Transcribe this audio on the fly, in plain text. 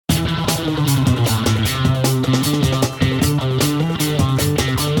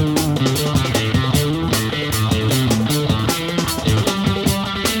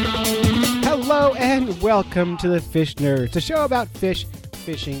welcome to the Fish Nerds, a show about fish,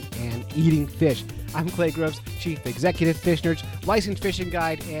 fishing, and eating fish. I'm Clay Groves, Chief Executive Fish Nerds, licensed fishing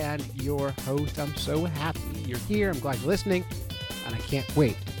guide, and your host. I'm so happy you're here. I'm glad you're listening, and I can't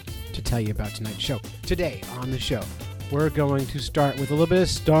wait to tell you about tonight's show. Today on the show, we're going to start with a little bit of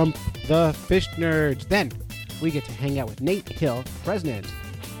Stump the Fish Nerds. Then we get to hang out with Nate Hill, President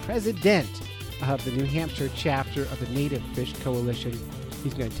of the New Hampshire chapter of the Native Fish Coalition.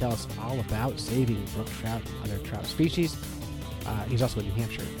 He's going to tell us all about saving brook trout and other trout species. He's also a New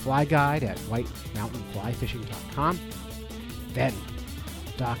Hampshire fly guide at whitemountainflyfishing.com. Then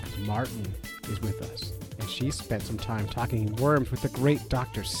Doc Martin is with us, and she spent some time talking worms with the great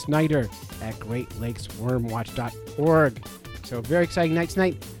Dr. Snyder at GreatLakesWormWatch.org. So very exciting night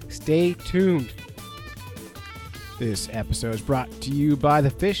tonight. Stay tuned. This episode is brought to you by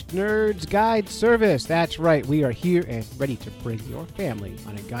the Fish Nerds Guide Service. That's right, we are here and ready to bring your family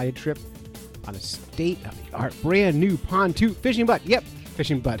on a guided trip on a state-of-the-art, brand-new pontoon fishing boat. Yep,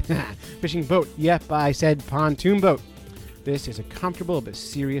 fishing boat. Fishing boat. Yep, I said pontoon boat. This is a comfortable but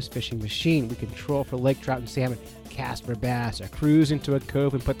serious fishing machine. We control for lake trout and salmon, cast for bass, or cruise into a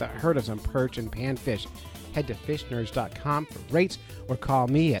cove and put the herd of some perch and panfish. Head to fishnerds.com for rates or call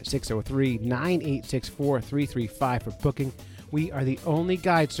me at 603-9864-335 for booking. We are the only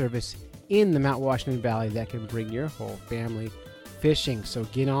guide service in the Mount Washington Valley that can bring your whole family fishing, so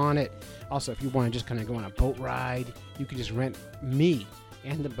get on it. Also, if you want to just kind of go on a boat ride, you can just rent me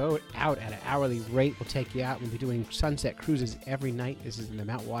and the boat out at an hourly rate. We'll take you out. We'll be doing sunset cruises every night. This is in the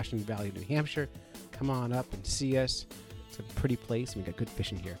Mount Washington Valley of New Hampshire. Come on up and see us. It's a pretty place, and we got good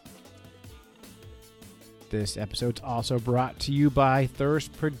fishing here. This episode's also brought to you by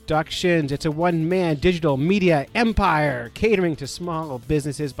Thirst Productions. It's a one-man digital media empire catering to small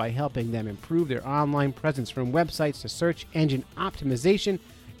businesses by helping them improve their online presence, from websites to search engine optimization,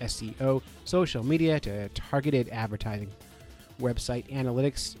 SEO, social media to targeted advertising, website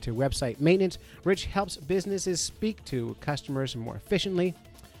analytics to website maintenance. Rich helps businesses speak to customers more efficiently.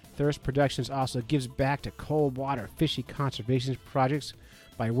 Thirst Productions also gives back to cold water fishery conservation projects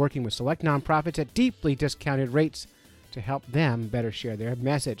by working with select nonprofits at deeply discounted rates to help them better share their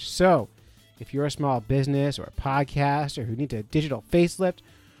message. So, if you're a small business or a podcaster who needs a digital facelift,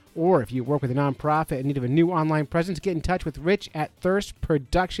 or if you work with a nonprofit and need a new online presence, get in touch with Rich at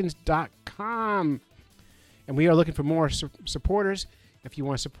thirstproductions.com. And we are looking for more supporters. If you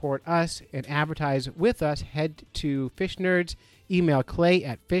want to support us and advertise with us, head to Fish Nerds. Email Clay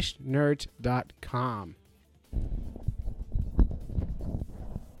at fishnerds.com.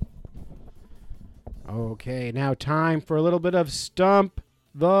 Okay, now time for a little bit of Stump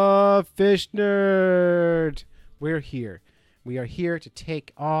the Fish Nerd. We're here. We are here to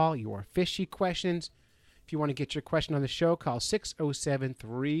take all your fishy questions. If you want to get your question on the show, call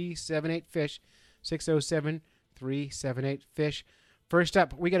 607-378-FISH, 607-378-FISH. First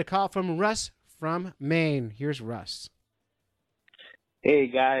up, we get a call from Russ from Maine. Here's Russ. Hey,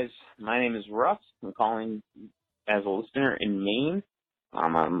 guys. My name is Russ. I'm calling as a listener in Maine.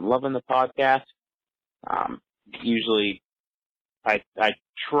 I'm loving the podcast. Usually I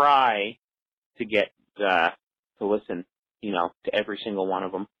try to get to listen, to every single one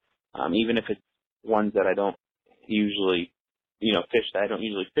of them, even if it's ones that I don't usually, fish that I don't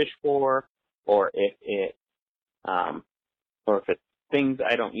usually fish for, or if it's things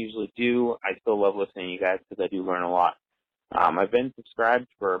I don't usually do. I still love listening to you guys because I do learn a lot. I've been subscribed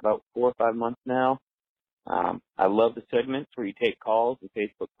for about 4 or 5 months now. I love the segments where you take calls and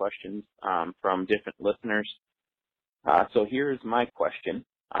Facebook questions from different listeners. So here's my question.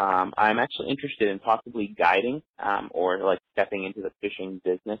 I'm actually interested in possibly guiding or stepping into the fishing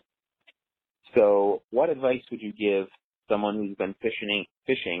business. So what advice would you give someone who's been fishing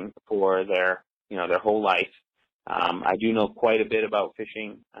for their whole life? I do know quite a bit about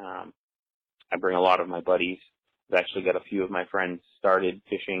fishing. I bring a lot of my buddies. I've actually got a few of my friends started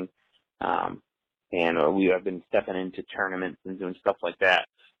fishing. And we have been stepping into tournaments and doing stuff like that.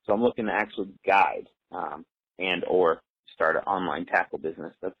 So I'm looking to actually guide and or start an online tackle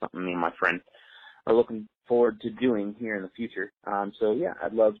business. That's something me and my friend are looking forward to doing here in the future. So yeah,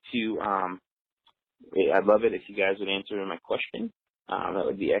 I'd love it if you guys would answer my question. That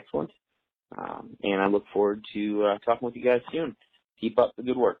would be excellent. And I look forward to talking with you guys soon. Keep up the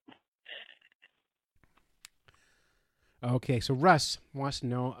good work. Okay, so Russ wants to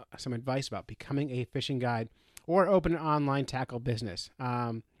know some advice about becoming a fishing guide or open an online tackle business.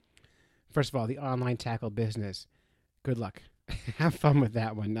 First of all, the online tackle business, good luck. Have fun with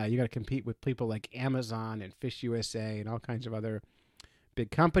that one. You got to compete with people like Amazon and Fish USA and all kinds of other big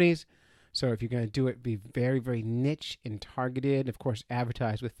companies. So if you're going to do it, be very, very niche and targeted. Of course,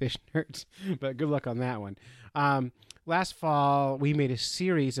 advertise with Fish Nerds, but good luck on that one. Last fall, we made a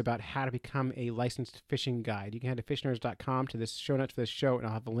series about how to become a licensed fishing guide. You can head to fishnerds.com to this show notes for this show, and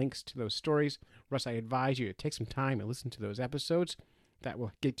I'll have the links to those stories. Russ, I advise you to take some time and listen to those episodes. That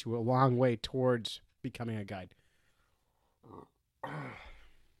will get you a long way towards becoming a guide.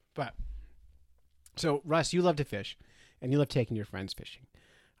 But, so, Russ, you love to fish, and you love taking your friends fishing.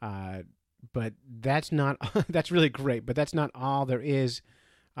 But that's not, that's really great, but that's not all there is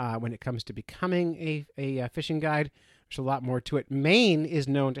when it comes to becoming a fishing guide. There's a lot more to it. Maine is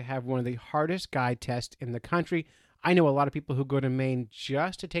known to have one of the hardest guide tests in the country. I know a lot of people who go to Maine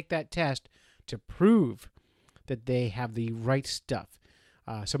just to take that test to prove that they have the right stuff.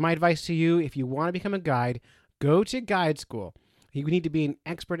 So my advice to you, if you want to become a guide, go to guide school. You need to be an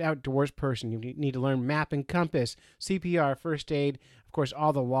expert outdoors person. You need to learn map and compass, CPR, first aid, of course,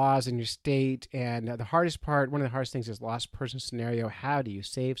 all the laws in your state. And the hardest part, one of the hardest things is lost person scenario. How do you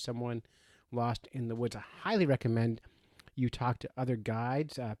save someone lost in the woods? I highly recommend you talk to other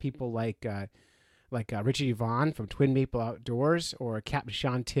guides, people like Richie Vaughn from Twin Maple Outdoors or Captain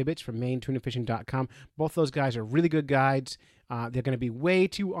Sean Tibbetts from MaineTunaFishing.com. Both those guys are really good guides. They're going to be way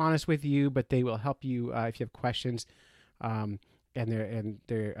too honest with you, but they will help you if you have questions. And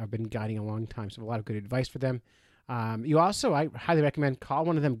they have been guiding a long time, so a lot of good advice for them. You also, I highly recommend, call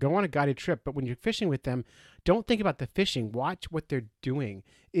one of them, go on a guided trip, but when you're fishing with them, don't think about the fishing. Watch what they're doing.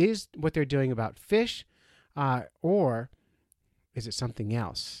 Is what they're doing about fish, or is it something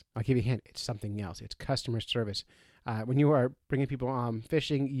else? I'll give you a hint. It's something else. It's customer service. When you are bringing people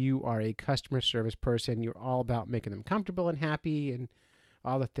fishing, you are a customer service person. You're all about making them comfortable and happy and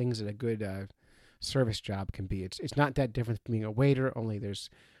all the things that a good service job can be. It's not that different from being a waiter, only there's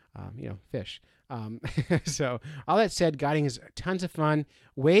fish. So all that said, guiding is tons of fun,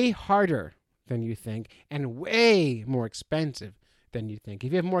 way harder than you think, and way more expensive than you think.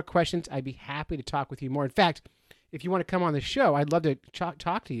 If you have more questions, I'd be happy to talk with you more. In fact, if you want to come on the show, I'd love to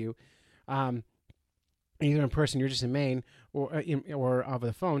talk to you, either in person, you're just in Maine, or over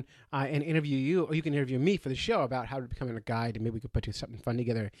the phone, and interview you, or you can interview me for the show about how to become a guide, and maybe we could put something fun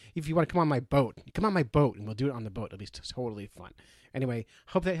together. If you want to come on my boat, and we'll do it on the boat. It'll be totally fun. Anyway,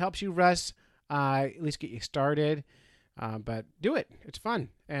 hope that helps you, Russ. At least get you started. But do it. It's fun,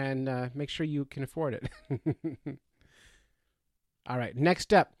 and make sure you can afford it. All right,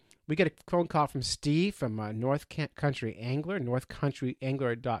 next up, we get a phone call from Steve from North Country Angler,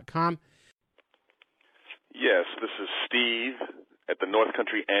 northcountryangler.com. Yes, this is Steve at the North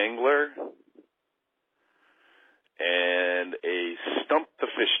Country Angler, and a Stump the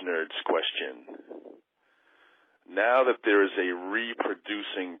Fish Nerds question. Now that there is a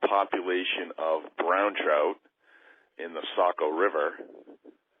reproducing population of brown trout in the Saco River,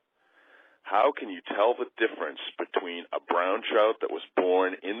 how can you tell the difference between a brown trout that was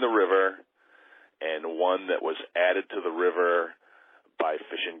born in the river and one that was added to the river by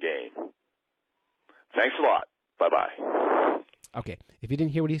Fish and Game? Thanks a lot. Bye-bye. Okay, if you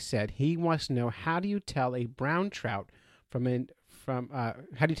didn't hear what he said, he wants to know, how do you tell a brown trout how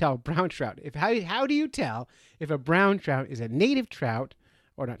do you tell a brown trout? How do you tell if a brown trout is a native trout,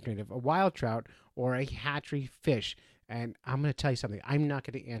 or not native, a wild trout, or a hatchery fish? And I'm going to tell you something. I'm not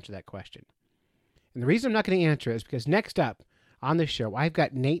going to answer that question. And the reason I'm not going to answer it is because next up on the show, I've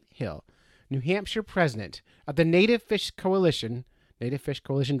got Nate Hill, New Hampshire president of the Native Fish Coalition,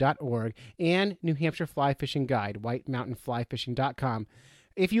 nativefishcoalition.org, and New Hampshire Fly Fishing Guide, whitemountainflyfishing.com.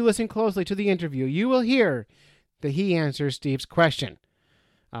 If you listen closely to the interview, you will hear that he answers Steve's question.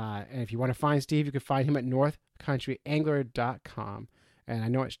 And if you want to find Steve, you can find him at northcountryangler.com. And I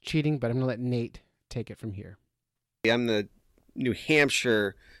know it's cheating, but I'm going to let Nate take it from here. I'm the New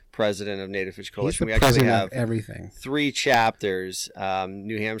Hampshire president of Native Fish Coalition. He's the president of everything. 3 chapters,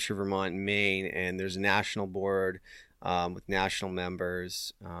 New Hampshire, Vermont, and Maine, and there's a national board with national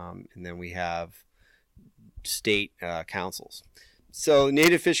members, and then we have state councils. So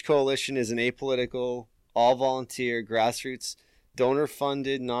Native Fish Coalition is an apolitical, all-volunteer, grassroots,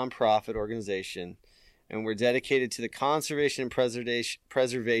 donor-funded nonprofit organization, and we're dedicated to the conservation and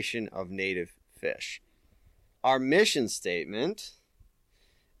preservation of native fish. Our mission statement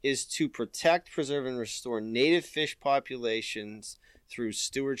is to protect, preserve, and restore native fish populations through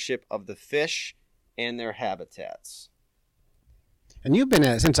stewardship of the fish and their habitats. And you've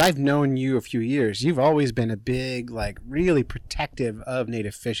been, since I've known you a few years, you've always been a big, really protective of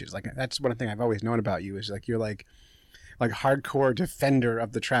native fishes. That's one thing I've always known about you, is you're like hardcore defender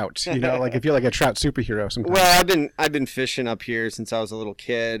of the trout. If you're like a trout superhero sometimes. Well, I've been fishing up here since I was a little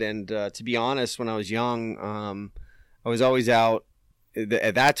kid, and to be honest, when I was young, I was always out.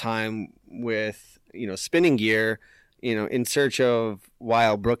 At that time, with, spinning gear, in search of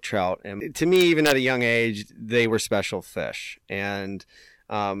wild brook trout. And to me, even at a young age, they were special fish. And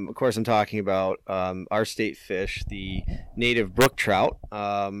of course, I'm talking about our state fish, the native brook trout,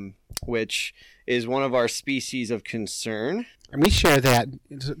 which is one of our species of concern. And we share that.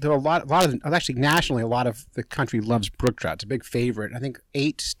 There are a lot of actually nationally, a lot of the country loves brook trout. It's a big favorite. I think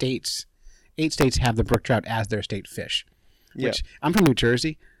 8 states have the brook trout as their state fish. Which I'm from New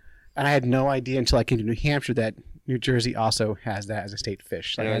Jersey, and I had no idea until I came to New Hampshire that New Jersey also has that as a state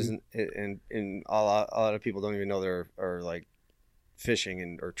fish. So and a lot of people don't even know there are like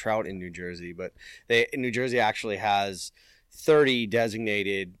fishing or trout in New Jersey, but New Jersey actually has 30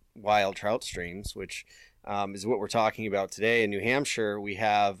 designated wild trout streams, which is what we're talking about today. In New Hampshire, we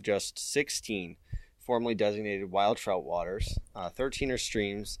have just 16 formally designated wild trout waters, 13 are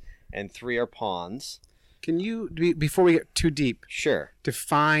streams, and 3 are ponds. Can you, before we get too deep, sure,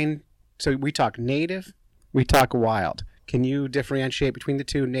 define, so we talk native, we talk wild. Can you differentiate between the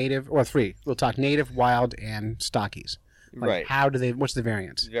two, native, or 3? We'll talk native, wild, and stockies. Right. What's the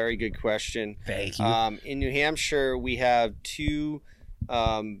variance? Very good question. Thank you. In New Hampshire, we have 2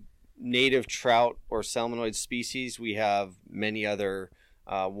 native trout or salmonoid species. We have many other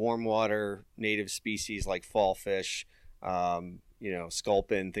warm water native species like fall fish,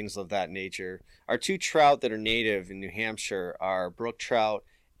 sculpin, things of that nature. Our 2 trout that are native in New Hampshire are brook trout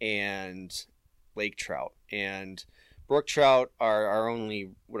and lake trout. And brook trout are our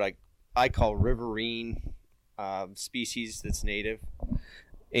only what I call riverine species that's native.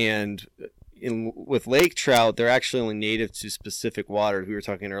 And with lake trout, they're actually only native to specific waters. We were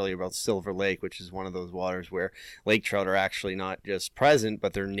talking earlier about Silver Lake, which is one of those waters where lake trout are actually not just present,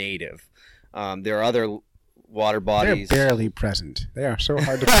 but they're native. There are other water bodies. They're barely present. They are so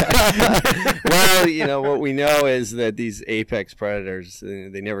hard to catch. Well, what we know is that these apex predators,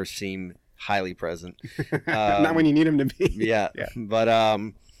 they never seem highly present. Not when you need them to be. Yeah. But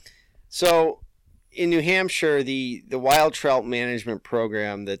so in New Hampshire, the wild trout management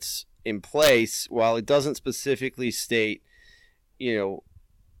program that's in place, while it doesn't specifically state,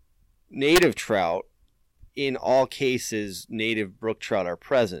 native trout, in all cases, native brook trout are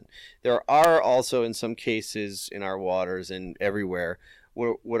present. There are also, in some cases, in our waters and everywhere,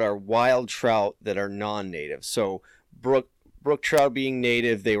 what are wild trout that are non-native. So brook trout being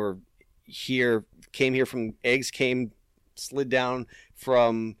native, they were here, came here from eggs, slid down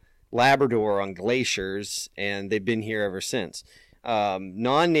from Labrador on glaciers, and they've been here ever since.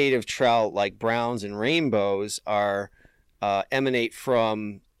 Non-native trout like browns and rainbows emanate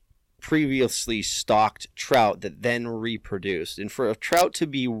from previously stocked trout that then reproduced. And for a trout to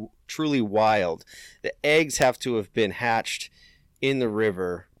be truly wild, the eggs have to have been hatched in the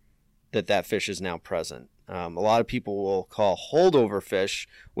river that fish is now present. A lot of people will call holdover fish,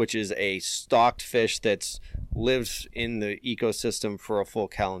 which is a stocked fish that's lived in the ecosystem for a full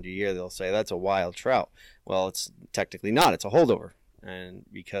calendar year. They'll say that's a wild trout. Well, it's technically not. It's a holdover, and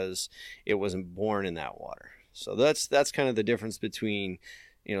because it wasn't born in that water. So that's kind of the difference between,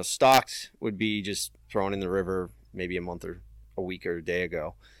 stocked would be just thrown in the river maybe a month or a week or a day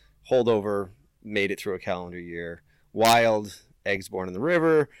ago. Holdover made it through a calendar year. Wild, eggs born in the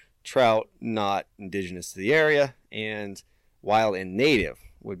river. Trout not indigenous to the area. And wild and native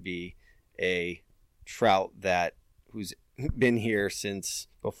would be a trout who's been here since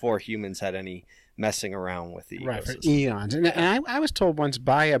before humans had any messing around with the ecosystem. Right, for eons. And I was told once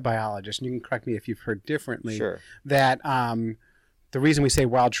by a biologist, and you can correct me if you've heard differently, sure, that the reason we say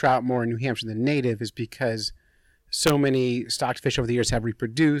wild trout more in New Hampshire than native is because so many stocked fish over the years have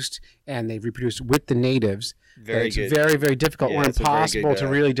reproduced, and they've reproduced with the natives. It's very, very difficult or impossible to good,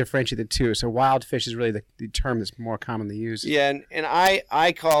 really differentiate the two. So wild fish is really the term that's more commonly used. Yeah, and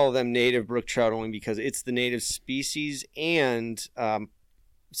I call them native brook trout only because it's the native species, and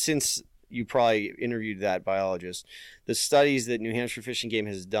since you probably interviewed that biologist, the studies that New Hampshire Fish and Game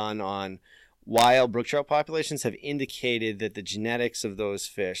has done on wild brook trout populations have indicated that the genetics of those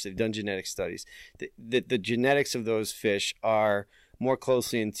fish, they've done genetic studies, that the genetics of those fish are more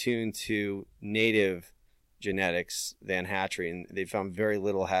closely in tune to native genetics than hatchery, and they found very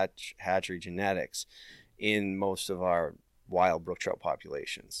little hatchery genetics in most of our wild brook trout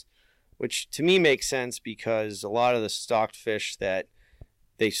populations, which to me makes sense because a lot of the stocked fish that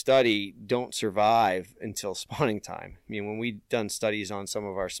they study don't survive until spawning time. I mean, when we've done studies on some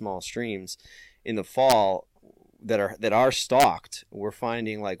of our small streams in the fall that are stocked, we're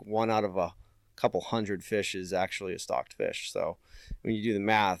finding like 1 out of a couple hundred fish is actually a stocked fish. So when you do the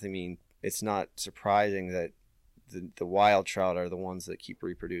math, I mean, it's not surprising that the wild trout are the ones that keep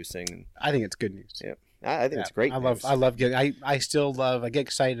reproducing. I think it's good news. Yep. I think it's great. I love getting. I still love. I get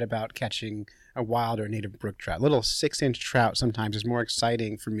excited about catching a wild or native brook trout. Little 6-inch trout sometimes is more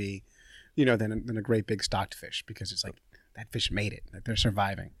exciting for me, than a great big stocked fish, because it's like that fish made it. That they're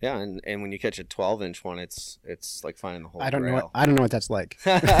surviving. Yeah, and when you catch a 12-inch one, it's like finding the Holy Grail. I don't know what that's like.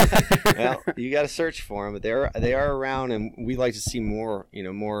 Well, you got to search for them, but they are around, and we like to see more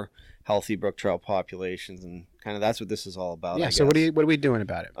healthy brook trout populations, and kind of that's what this is all about. Yeah. So what are we doing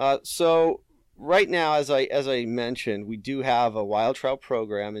about it? So right now, as I mentioned, we do have a wild trout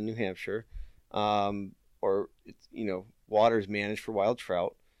program in New Hampshire, waters managed for wild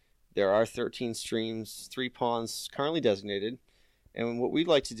trout. There are 13 streams, 3 ponds currently designated, and what we'd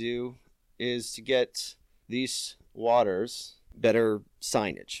like to do is to get these waters better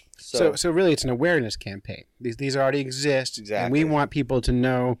signage. So really, it's an awareness campaign. These already exist, exactly, and we want people to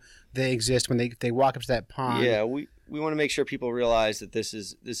know they exist when they walk up to that pond. Yeah, we want to make sure people realize that this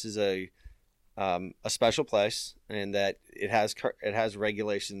is a special place, and that it has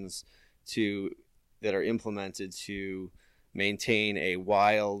regulations that are implemented to maintain a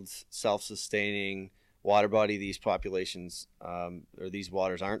wild, self-sustaining water body. These populations or these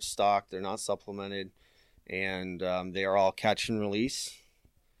waters aren't stocked, they're not supplemented, and they are all catch and release.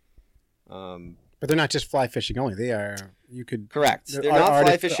 But they're not just fly fishing only. They are, correct. They're not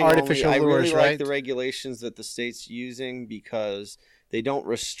fly fishing artificial only. Lures, I really right? like the regulations that the state's using, because they don't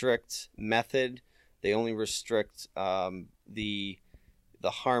restrict method. They only restrict the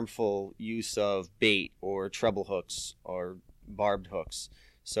harmful use of bait or treble hooks or barbed hooks.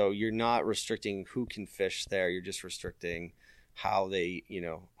 So you're not restricting who can fish there. You're just restricting how they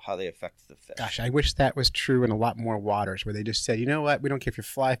affect the fish. Gosh, I wish that was true in a lot more waters, where they just said, you know what, we don't care if you're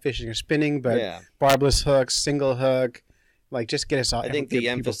fly fishing or spinning, but barbless hooks, single hook, like just get us all. I think the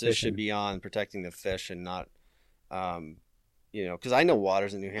emphasis should be on protecting the fish and not, because I know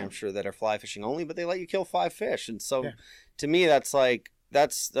waters in New Hampshire that are fly fishing only, but they let you kill 5 fish, and so to me that's like.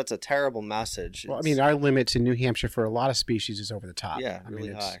 That's a terrible message. Well, I mean, our limits in New Hampshire for a lot of species is over the top. Yeah,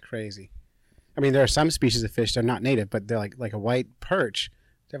 really high. It's crazy. I mean, there are some species of fish that are not native, but they're like a white perch.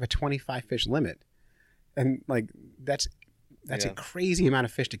 They have a 25 fish limit, and like that's a crazy amount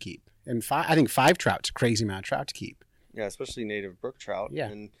of fish to keep. And I think 5 trout's a crazy amount of trout to keep. Yeah, especially native brook trout. Yeah,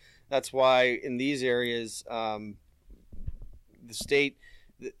 and that's why in these areas, the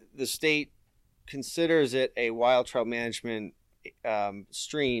state considers it a wild trout management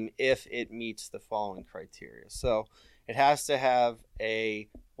stream if it meets the following criteria. So it has to have a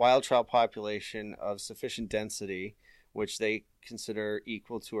wild trout population of sufficient density, which they consider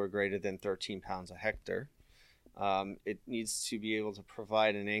equal to or greater than 13 pounds a hectare. It needs to be able to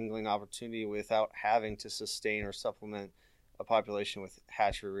provide an angling opportunity without having to sustain or supplement a population with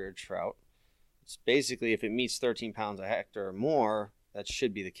hatchery reared trout. It's basically, if it meets 13 pounds a hectare or more, that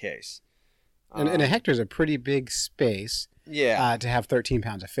should be the case. And a hectare is a pretty big space. Yeah. To have 13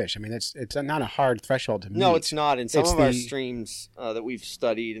 pounds of fish. I mean, it's not a hard threshold to meet. No, it's not. And some of our streams that we've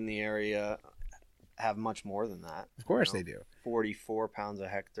studied in the area have much more than that. Of course they do. 44 pounds a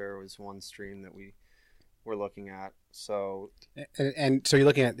hectare was one stream that we were looking at. So and so you're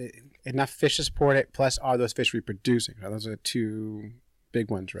looking at enough fish to support it, plus are those fish reproducing? Those are 2 big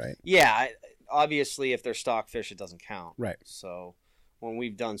ones, right? Yeah. Obviously, if they're stock fish, it doesn't count. Right. So when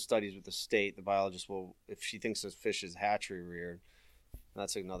we've done studies with the state, the biologist will, if she thinks this fish is hatchery reared,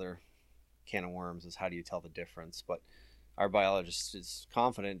 that's another can of worms, is how do you tell the difference? But our biologist is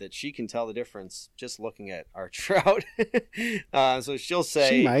confident that she can tell the difference just looking at our trout. So she'll say,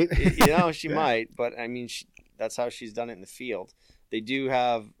 she might. She might, but I mean, that's how she's done it in the field. They do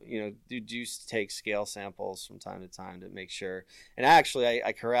have, do take scale samples from time to time to make sure. And actually,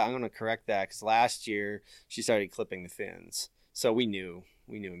 I'm going to correct that, because last year she started clipping the fins. So we knew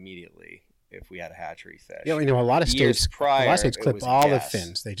immediately if we had a hatchery fish. Yeah, a lot of states clip all the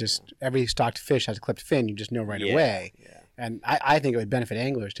fins. They just every stocked fish has a clipped fin. You just know right away. Yeah. And I think it would benefit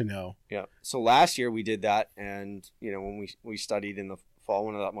anglers to know. Yeah. So last year we did that, and when we studied in the fall,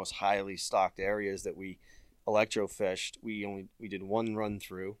 one of the most highly stocked areas that we electrofished, we did one run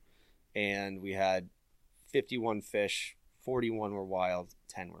through, and we had 51 fish. 41 were wild,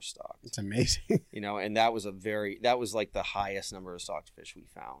 10 were stocked. It's amazing. And that was like the highest number of stocked fish we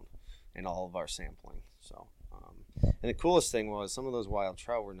found in all of our sampling. So, and the coolest thing was some of those wild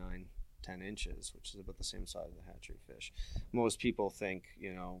trout were 9-10 inches, which is about the same size as the hatchery fish. Most people think,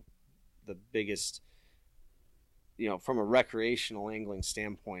 the biggest, from a recreational angling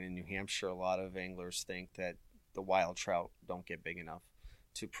standpoint in New Hampshire, a lot of anglers think that the wild trout don't get big enough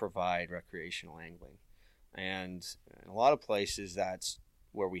to provide recreational angling. And in a lot of places, that's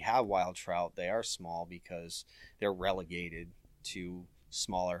where we have wild trout. They are small because they're relegated to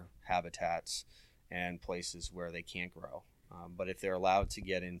smaller habitats, and places where they can't grow. But if they're allowed to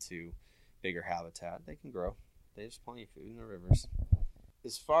get into bigger habitat, they can grow. There's plenty of food in the rivers.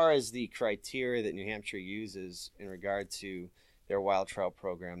 As far as the criteria that New Hampshire uses in regard to their wild trout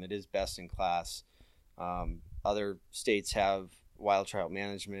program, it is best in class. Other states have wild trout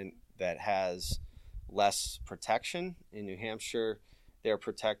management that has less protection. In New Hampshire, they're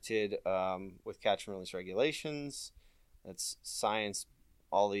protected with catch and release regulations. That's science.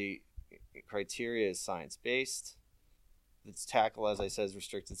 All the criteria is science-based. Its tackle, as I said, is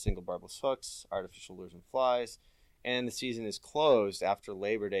restricted single barbless hooks, artificial lures and flies, and the season is closed after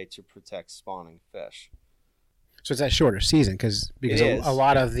Labor Day to protect spawning fish. So it's that shorter season because It a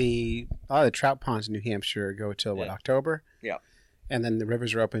lot of the trout ponds in New Hampshire go till October. Yeah. And then the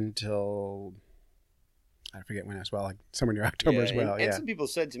rivers are open till I forget when as well, like somewhere near October as well. And some people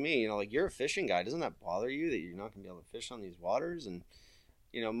said to me, like, you're a fishing guy. Doesn't that bother you that you're not going to be able to fish on these waters? And,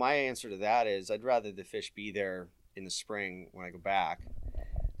 my answer to that is I'd rather the fish be there in the spring when I go back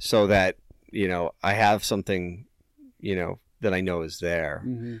so that, I have something, that I know is there.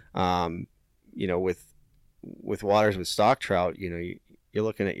 Mm-hmm. With waters with stock trout, you're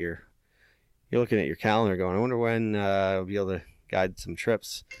looking at your calendar going, I wonder when I'll be able to guide some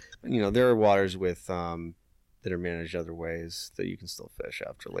trips. There are waters with that are managed other ways that you can still fish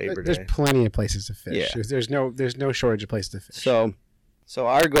after Labor Day. There's plenty of places to fish. Yeah. There's no shortage of places to fish. So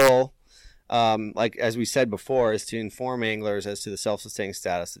our goal, like as we said before, is to inform anglers as to the self-sustaining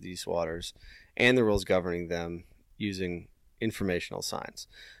status of these waters and the rules governing them using informational signs.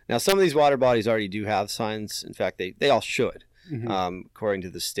 Now, some of these water bodies already do have signs. In fact, they all should. Mm-hmm. According to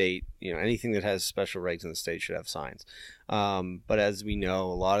the state, anything that has special regs in the state should have signs. But as we know,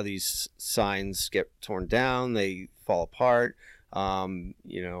 a lot of these signs get torn down, they fall apart. They're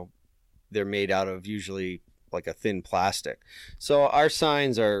made out of usually like a thin plastic. So our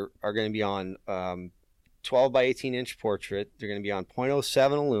signs are going to be on 12 by 18 inch portrait. They're going to be on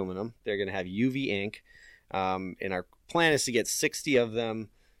 0.07 aluminum. They're going to have UV ink. And our plan is to get 60 of them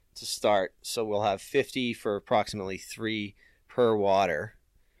to start. So we'll have 50 for approximately 3 per water.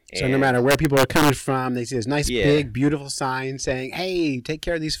 So no matter where people are coming from, they see this nice, big, beautiful sign saying, hey, take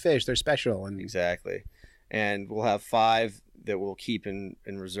care of these fish. They're special. And exactly. And we'll have 5 that we'll keep in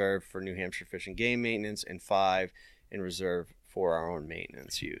reserve for New Hampshire Fish and Game maintenance and 5 in reserve for our own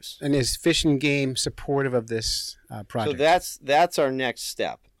maintenance use. And is Fish and Game supportive of this project? So that's our next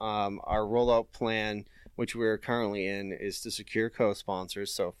step. Our rollout plan, which we're currently in, is to secure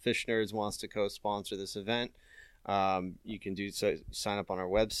co-sponsors. So if Fish Nerds wants to co-sponsor this event, you can do so. Sign up on our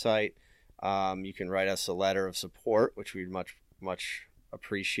website. You can write us a letter of support, which we'd much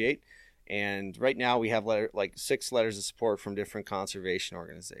appreciate. And right now we have 6 letters of support from different conservation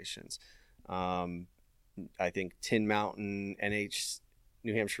organizations. I think Tin Mountain,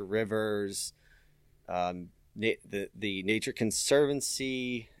 New Hampshire Rivers, the Nature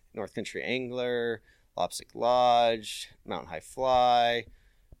Conservancy, North Country Angler, Lopsic Lodge, Mountain High Fly,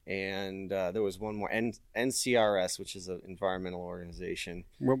 and there was one more, NCRS, which is an environmental organization.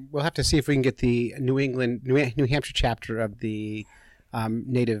 We'll have to see if we can get the New Hampshire chapter of the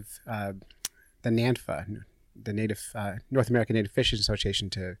native, the NANFA, the Native North American Native Fishers Association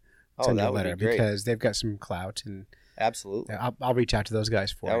to send a letter because they've got some clout and absolutely. I'll reach out to those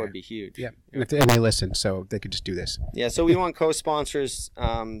guys for that would be huge. Yeah, and they listen, so they could just do this. Yeah, so we want co-sponsors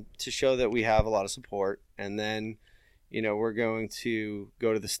to show that we have a lot of support, and then we're going to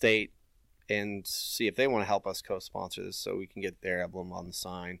go to the state and see if they want to help us co-sponsor this, so we can get their emblem on the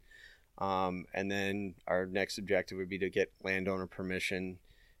sign. And then our next objective would be to get landowner permission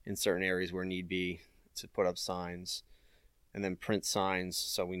in certain areas where need be to put up signs, and then print signs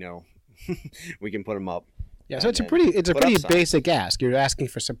so we know we can put them up. Yeah, so it's a pretty basic ask. You're asking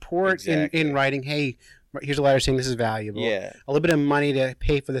for support in writing. Hey, here's a letter saying this is valuable. Yeah, a little bit of money to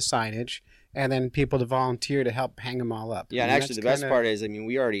pay for the signage, and then people to volunteer to help hang them all up. Yeah, and actually the best part is,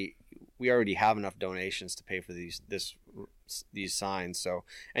 we already have enough donations to pay for these signs. So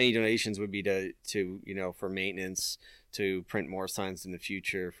any donations would be to for maintenance, to print more signs in the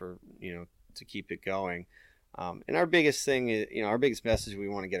future, for to keep it going. And our biggest thing is, our biggest message we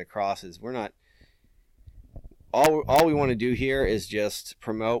want to get across is we're not. All we want to do here is just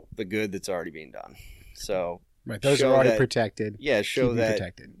promote the good that's already being done. So right, those are already protected. Yeah, show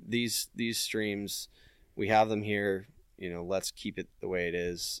that these streams, we have them here. Let's keep it the way it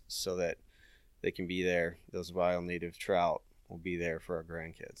is so that they can be there. Those wild native trout will be there for our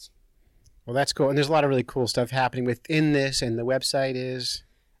grandkids. Well, that's cool. And there's a lot of really cool stuff happening within this, and the website is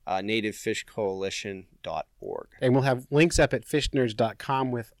nativefishcoalition.org. And we'll have links up at fishnerds.com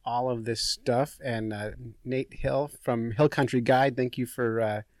with all of this stuff. And Nate Hill from Hill Country Guide, thank you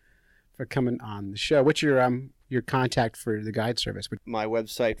for for coming on the show. What's your contact for the guide service? My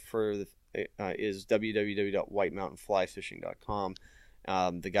website is www.whitemountainflyfishing.com.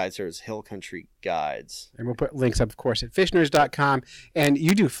 The guide service Hill Country Guides. And we'll put links up, of course, at fishners.com. And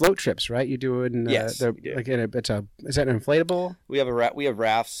you do float trips, right? You do it in yes, is that an inflatable? We have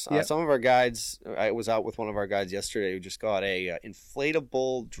rafts. Yep. Some of our guides, I was out with one of our guides yesterday who just got a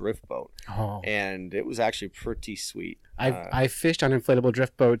inflatable drift boat. Oh. And it was actually pretty sweet. I fished on inflatable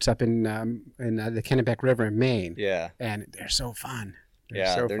drift boats up in the Kennebec River in Maine. Yeah. And they're so fun.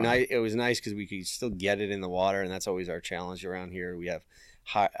 They're nice. It was nice because we could still get it in the water, and that's always our challenge around here. We have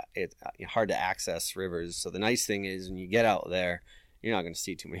hard to access rivers. So the nice thing is when you get out there, you're not going to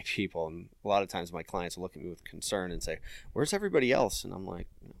see too many people. And a lot of times my clients will look at me with concern and say, "Where's everybody else?" And I'm like,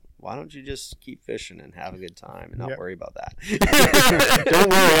 why don't you just keep fishing and have a good time and not worry about that? Don't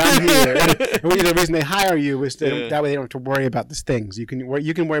worry, I'm here. And the reason they hire you is that way they don't have to worry about the things. You can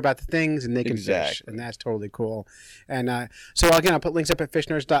worry about the things, and they can fish, and that's totally cool. And so again, I'll put links up at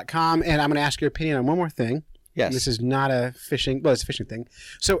fishners.com, and I'm going to ask your opinion on one more thing. Yes. This is not a fishing, well, it's a fishing thing.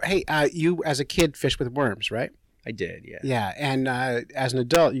 So, hey, you as a kid fished with worms, right? I did, yeah. Yeah, and as an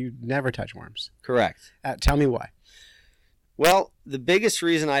adult, you never touch worms. Correct. Tell me why. Well, the biggest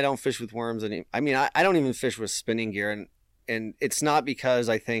reason I don't fish with worms, I don't even fish with spinning gear, and it's not because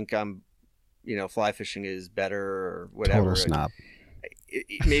I think fly fishing is better or whatever. Total snob.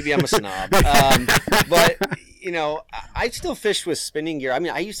 Maybe I'm a snob, but I still fish with spinning gear.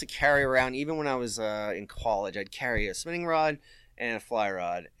 I used to carry around, even when I was in college, I'd carry a spinning rod and a fly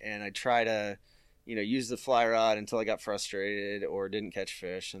rod, and I'd try to use the fly rod until I got frustrated or didn't catch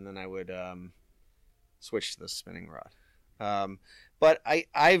fish, and then I would switch to the spinning rod. But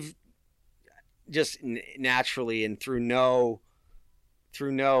I've just naturally and through no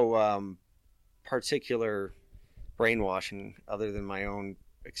particular brainwashing other than my own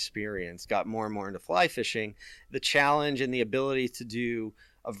experience, got more and more into fly fishing. The challenge and the ability to do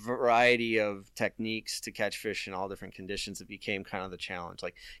a variety of techniques to catch fish in all different conditions, it became kind of the challenge.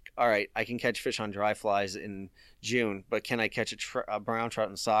 Like, all right, I can catch fish on dry flies in June, but can I catch a brown trout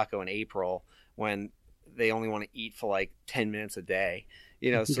in Saco in April when they only want to eat for like 10 minutes a day?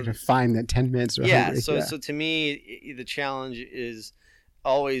 So to find that 10 minutes. So to me, the challenge is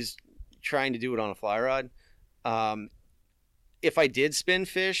always trying to do it on a fly rod. If I did spin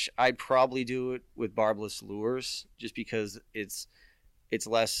fish, I'd probably do it with barbless lures, just because it's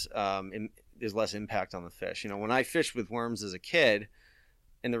less there's less impact on the fish. When I fished with worms as a kid,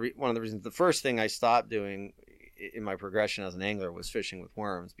 and one of the reasons, the first thing I stopped doing in my progression as an angler was fishing with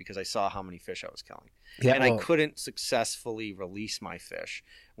worms, because I saw how many fish I was killing. I couldn't successfully release my fish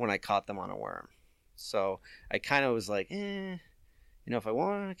when I caught them on a worm. So I kind of was like, if I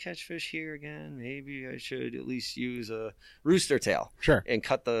want to catch fish here again, maybe I should at least use a rooster tail. Sure. And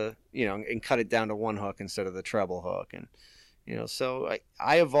cut cut it down to one hook instead of the treble hook. And, so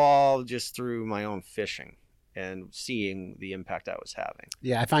I evolved just through my own fishing and seeing the impact I was having.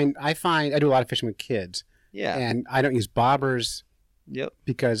 Yeah. I do a lot of fishing with kids. Yeah. And I don't use bobbers. Yep.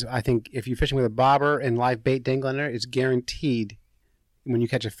 Because I think if you're fishing with a bobber and live bait dangling there, it's guaranteed when you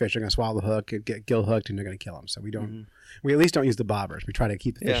catch a fish, they're going to swallow the hook, get gill hooked, and they're going to kill them. So we at least don't use the bobbers. We try to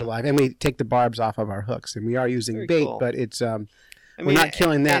keep the fish alive, and we take the barbs off of our hooks. And we are using bait, cool. But it's we're not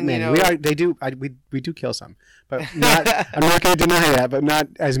killing that many. We do kill some, but not. I'm not going to deny that, but not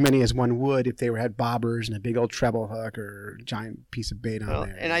as many as one would if they had bobbers and a big old treble hook or a giant piece of bait on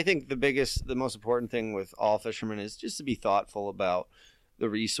there. And I think the most important thing with all fishermen is just to be thoughtful about the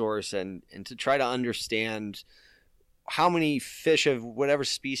resource and to try to understand how many fish of whatever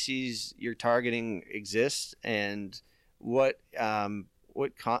species you're targeting exist, and what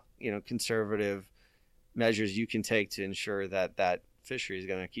conservative measures you can take to ensure that fishery is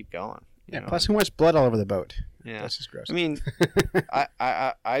going to keep going. Plus, who wants blood all over the boat? Yeah, that's just gross. I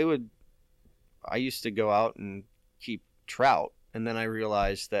used to go out and keep trout, and then I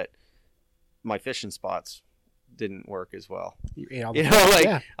realized that my fishing spots didn't work as well. You ate all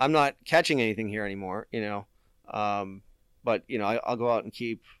the I'm not catching anything here anymore. But I'll go out and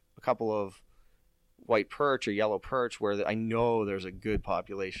keep a couple of white perch or yellow perch where I know there's a good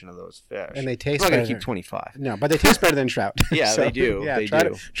population of those fish. And they taste I'm not better. going to keep 25. No, but they taste better than trout. Yeah, so, they do. Yeah, they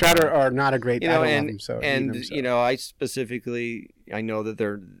do. Trout are not a great. I know that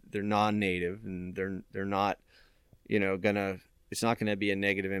they're non-native, and they're not. It's not going to be a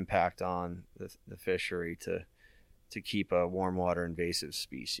negative impact on the fishery to keep a warm water invasive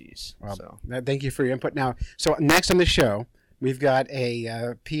species. Well, thank you for your input. Now, so next on the show, we've got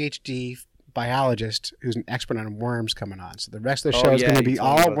a PhD biologist who's an expert on worms coming on. So the rest of the show is going to be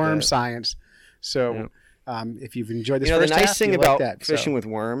all worm science. So If you've enjoyed this the first nice half, thing you'll about like that, fishing with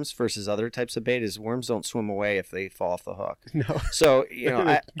worms versus other types of bait is worms don't swim away if they fall off the hook. No. So,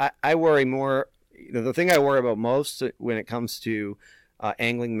 I worry more. The thing I worry about most when it comes to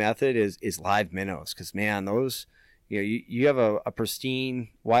angling method is live minnows. Because, man, those, you have a pristine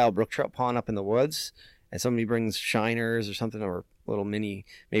wild brook trout pond up in the woods, and somebody brings shiners or something, or little mini,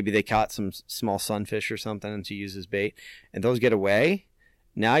 maybe they caught some small sunfish or something to use as bait, and those get away.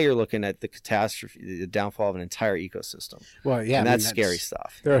 Now you're looking at the catastrophe, the downfall of an entire ecosystem. Well, yeah, and that's scary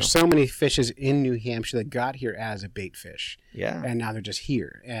stuff. There are so many fishes in New Hampshire that got here as a bait fish. Yeah, and now they're just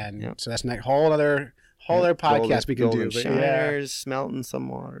here, and so that's a whole other podcast we can do. Shiners, smelting some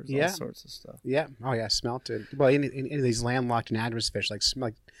waters, all sorts of stuff. Yeah. Oh yeah, smelted. Well, in these landlocked anadromous fish, like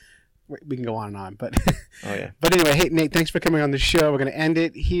we can go on and on, but oh yeah. But anyway, hey Nate, thanks for coming on the show. We're going to end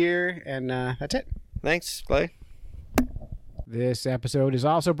it here, and that's it. Thanks, Clay. This episode is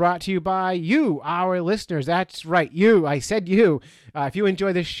also brought to you by you, our listeners. That's right, you. I said you. If you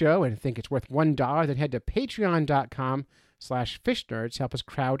enjoy this show and think it's worth $1, then head to patreon.com/fishnerds. Help us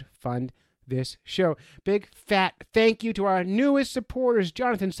crowdfund this show. Big fat thank you to our newest supporters,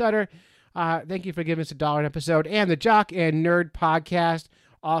 Jonathan Sutter. Thank you for giving us $1 an episode. And the Jock and Nerd podcast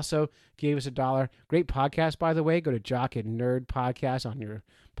also gave us $1. Great podcast, by the way. Go to Jock and Nerd podcast on your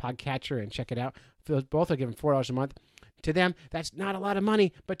podcatcher and check it out. Both are giving $4 a month. To them, that's not a lot of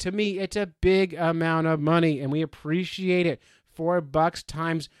money, but to me, it's a big amount of money, and we appreciate it. $4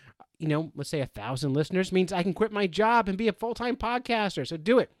 times, let's say 1,000 listeners means I can quit my job and be a full-time podcaster, so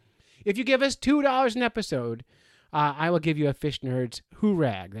do it. If you give us $2 an episode, I will give you a Fish Nerds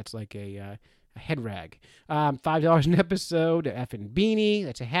Hoorag. That's like a head rag. $5 an episode, a effing beanie.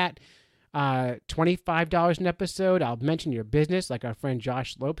 That's a hat. $25 an episode. I'll mention your business like our friend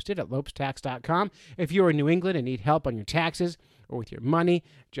Josh Lopes did at lopestax.com. If you're in New England and need help on your taxes or with your money,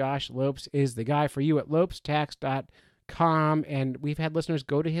 Josh Lopes is the guy for you at lopestax.com. And we've had listeners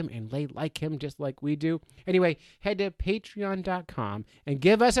go to him and they like him just like we do. Anyway, head to patreon.com and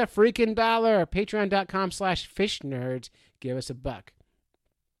give us a freaking $1. Patreon.com/fishnerds. Give us $1.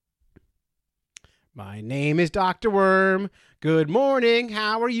 My name is Dr. Worm. Good morning.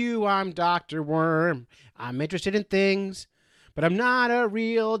 How are you? I'm Dr. Worm. I'm interested in things, but I'm not a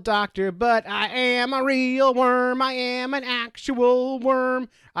real doctor, but I am a real worm. I am an actual worm.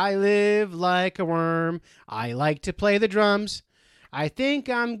 I live like a worm. I like to play the drums. I think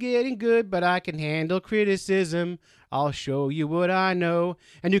I'm getting good, but I can handle criticism. I'll show you what I know,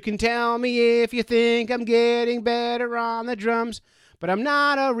 and you can tell me if you think I'm getting better on the drums. But I'm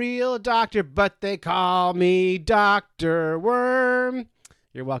not a real doctor, but they call me Dr. Worm.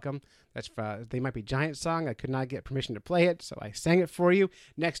 You're welcome. That's They Might Be Giant song. I could not get permission to play it, so I sang it for you.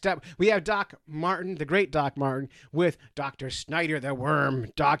 Next up, we have Doc Martin, the great Doc Martin, with Dr. Snyder, the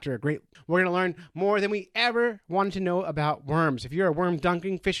worm doctor. Great. We're going to learn more than we ever wanted to know about worms. If you're a worm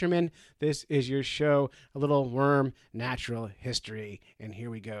dunking fisherman, this is your show, a little worm natural history. And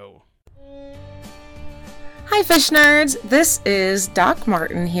here we go. Hi Fish Nerds, this is Doc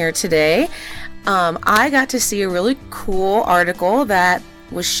Martin here today. I got to see a really cool article that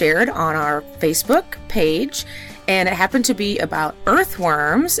was shared on our Facebook page, and it happened to be about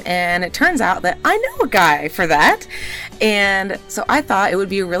earthworms, and it turns out that I know a guy for that, and so I thought it would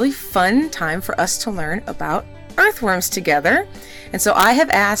be a really fun time for us to learn about earthworms together. And so I have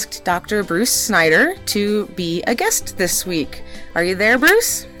asked Dr. Bruce Snyder to be a guest this week. Are you there,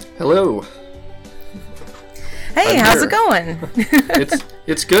 Bruce? Hello. Hey, how's it going?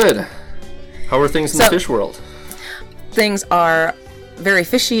 It's good. How are things in the fish world? Things are very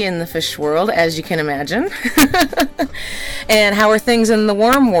fishy in the fish world, as you can imagine. And how are things in the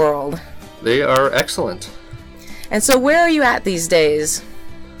worm world? They are excellent. And so where are you at these days?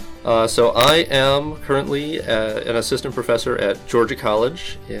 So I am currently an assistant professor at Georgia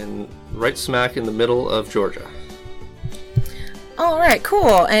College, right smack in the middle of Georgia. All right,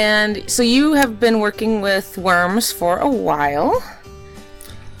 cool. And so you have been working with worms for a while.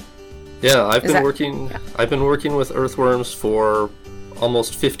 Yeah, I've been working with earthworms for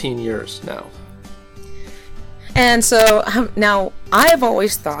almost 15 years now. And so now I've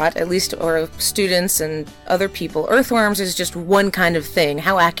always thought, at least or students and other people, earthworms is just one kind of thing.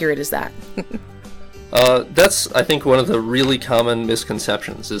 How accurate is that? That's, I think, one of the really common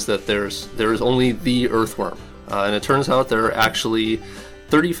misconceptions is that there is only the earthworm. And it turns out there are actually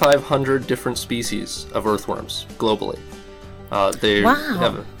 3,500 different species of earthworms globally. They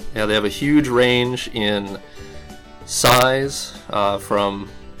have a huge range in size, from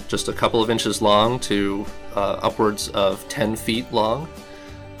just a couple of inches long to upwards of 10 feet long.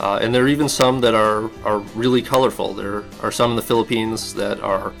 And there are even some that are really colorful. There are some in the Philippines that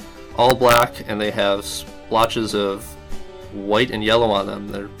are all black, and they have blotches of white and yellow on them.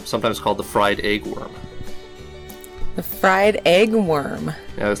 They're sometimes called the fried egg worm. The fried egg worm.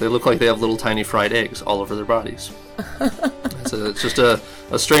 Yeah, they look like they have little tiny fried eggs all over their bodies. It's just a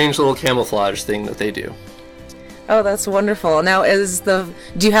strange little camouflage thing that they do. Oh, that's wonderful. Now, do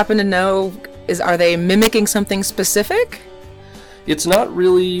you happen to know, are they mimicking something specific? It's not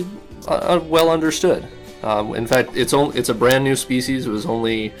really well understood. In fact, it's a brand new species. It was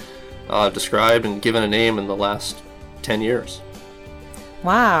only described and given a name in the last 10 years.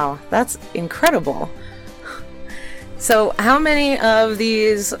 Wow, that's incredible. So how many of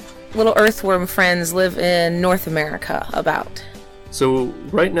these little earthworm friends live in North America about? So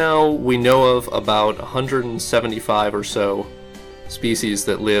right now we know of about 175 or so species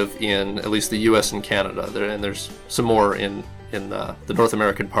that live in at least the US and Canada, and there's some more in the North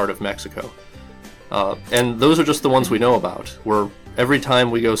American part of Mexico. And those are just the ones we know about, where every time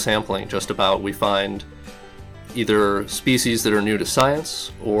we go sampling just about, we find either species that are new to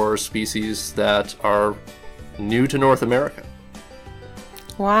science or species that are new to North America.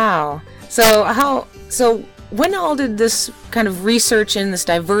 Wow. So when all did this kind of research in this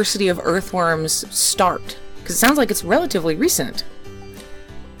diversity of earthworms start? Because it sounds like it's relatively recent.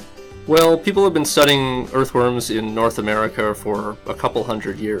 Well, people have been studying earthworms in North America for a couple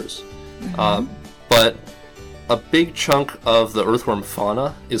hundred years. But a big chunk of the earthworm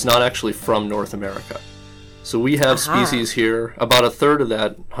fauna is not actually from North America. So we have species here, about a third of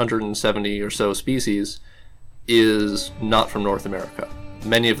that 170 or so species is not from North America.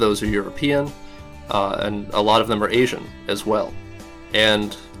 Many of those are European, and a lot of them are Asian as well.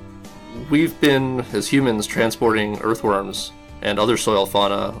 And we've been, as humans, transporting earthworms and other soil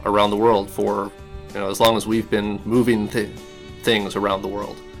fauna around the world for, as long as we've been moving things around the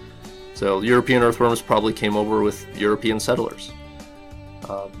world. So European earthworms probably came over with European settlers.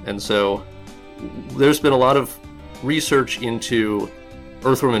 And so there's been a lot of research into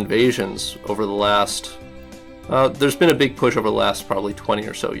earthworm invasions over the last, there's been a big push over the last probably 20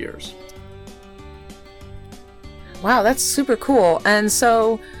 or so years. Wow, that's super cool. And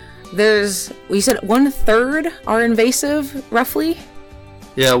so we said 1/3 are invasive, roughly?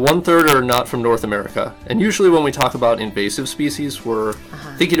 Yeah, 1/3 are not from North America. And usually when we talk about invasive species, we're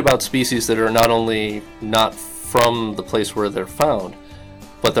thinking about species that are not only not from the place where they're found,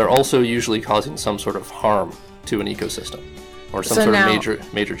 but they're also usually causing some sort of harm to an ecosystem or some sort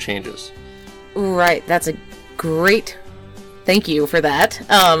of major changes. Right, that's a great thank you for that.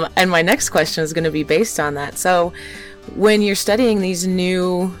 And my next question is going to be based on that. So when you're studying these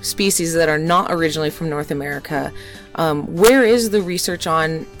new species that are not originally from North America, where is the research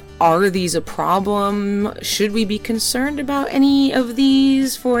on, are these a problem? Should we be concerned about any of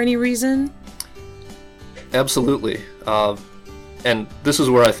these for any reason? Absolutely. And this is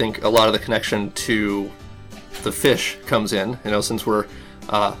where I think a lot of the connection to the fish comes in, since we're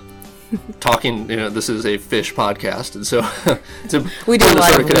talking, this is a fish podcast, and so we do a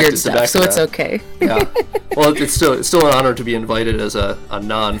lot of weird stuff, so it's okay. Yeah. Well, it's still an honor to be invited as a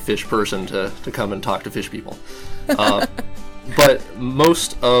non-fish person to come and talk to fish people. But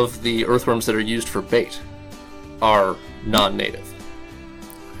most of the earthworms that are used for bait are non-native,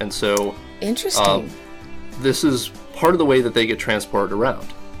 and so interesting. This is part of the way that they get transported around.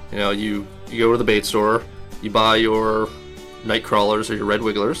 You go to the bait store, you buy your night crawlers or your red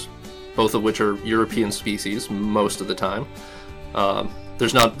wigglers, both of which are European species most of the time.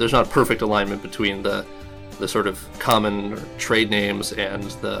 There's not perfect alignment between the sort of common trade names and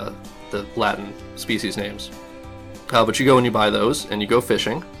the Latin species names. But you go and you buy those and you go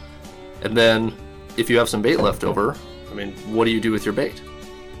fishing, and then if you have some bait left over, what do you do with your bait?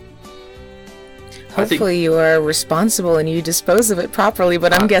 Hopefully you are responsible and you dispose of it properly,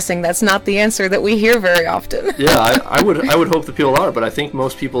 but I'm guessing that's not the answer that we hear very often. Yeah, I would hope that people are, but I think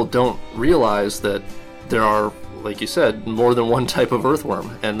most people don't realize that there are, like you said, more than one type of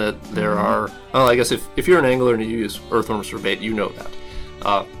earthworm, and that there are, I guess if you're an angler and you use earthworms for bait, you know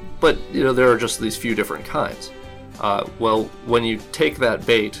that. But, there are just these few different kinds. Well, when you take that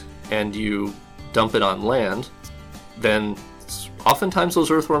bait and you dump it on land, then oftentimes those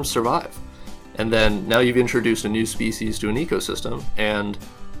earthworms survive. And then now you've introduced a new species to an ecosystem, and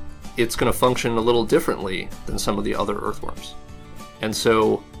it's going to function a little differently than some of the other earthworms. And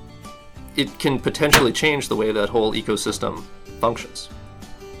so it can potentially change the way that whole ecosystem functions.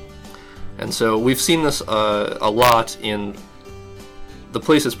 And so we've seen this a lot in the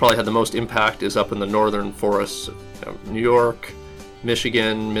place that's probably had the most impact is up in the northern forests, New York,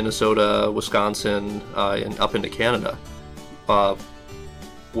 Michigan, Minnesota, Wisconsin, and up into Canada,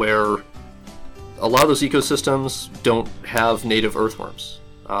 where a lot of those ecosystems don't have native earthworms.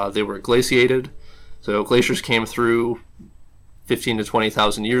 They were glaciated, So glaciers came through 15 to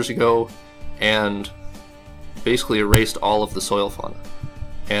 20,000 years ago and basically erased all of the soil fauna.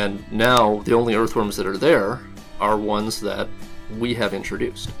 And now the only earthworms that are there are ones that we have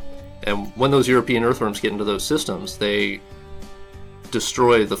introduced. And when those European earthworms get into those systems, they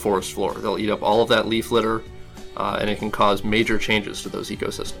destroy the forest floor. They'll eat up all of that leaf litter, and it can cause major changes to those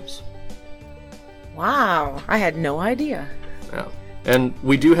ecosystems. Wow, I had no idea. Yeah. And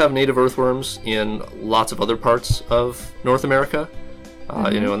we do have native earthworms in lots of other parts of North America.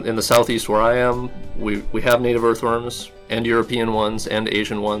 In the southeast where I am, we have native earthworms, and European ones, and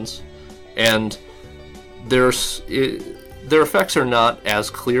Asian ones. And their effects are not as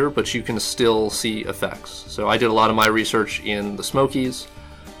clear, but you can still see effects. So I did a lot of my research in the Smokies,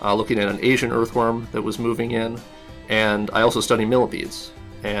 looking at an Asian earthworm that was moving in, and I also study millipedes.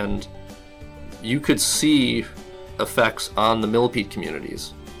 And you could see effects on the millipede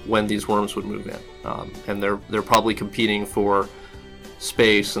communities when these worms would move in, and they're probably competing for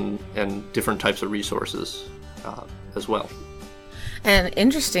space and different types of resources as well. And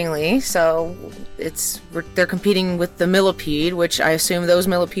interestingly, so they're competing with the millipede, which I assume those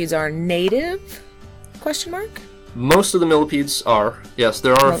millipedes are native? Question mark? Most of the millipedes are. Yes,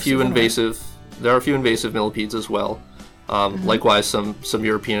 there are a few invasive. Are. There are a few invasive millipedes as well. Likewise, some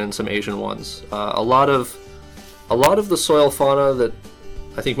European and some Asian ones. A lot of the soil fauna that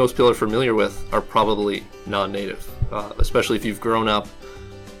I think most people are familiar with are probably non-native, especially if you've grown up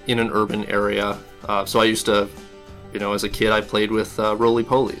in an urban area. So I used to, as a kid, I played with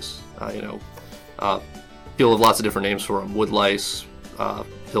roly-polies. People have lots of different names for them: wood lice,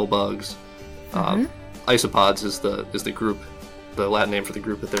 hill bugs. Isopods is the group, the Latin name for the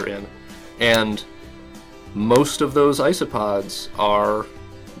group that they're in, and most of those isopods are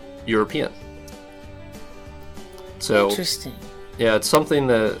European. So interesting. Yeah, it's something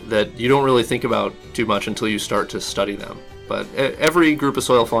that you don't really think about too much until you start to study them. But every group of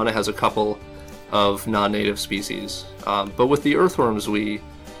soil fauna has a couple of non-native species. But with the earthworms, we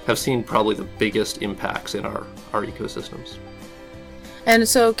have seen probably the biggest impacts in our ecosystems. And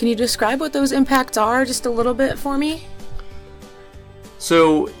so can you describe what those impacts are just a little bit for me?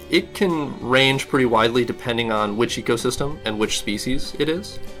 So it can range pretty widely depending on which ecosystem and which species it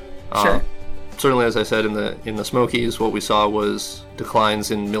is. Sure. Certainly, as I said, in the Smokies, what we saw was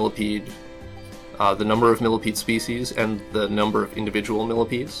declines in millipede, the number of millipede species and the number of individual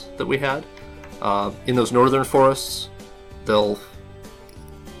millipedes that we had. In those northern forests,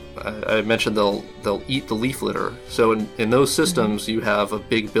 I mentioned they'll eat the leaf litter. So in those systems, you have a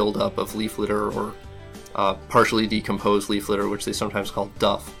big buildup of leaf litter or partially decomposed leaf litter, which they sometimes call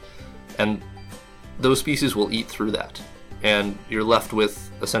duff. And those species will eat through that. And you're left with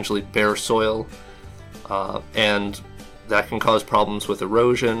essentially bare soil, and that can cause problems with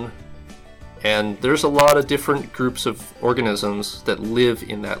erosion. And there's a lot of different groups of organisms that live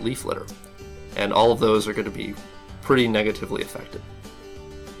in that leaf litter, and all of those are going to be pretty negatively affected.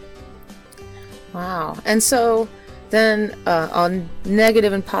 Wow. And so then on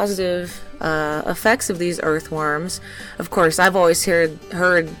negative and positive effects of these earthworms, of course, I've always heard,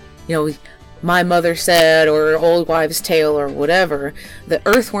 my mother said, or old wives' tale, or whatever, that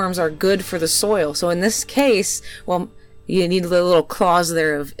earthworms are good for the soil. So in this case, well, you need a little clause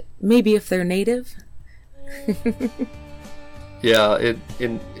there of maybe if they're native. Yeah,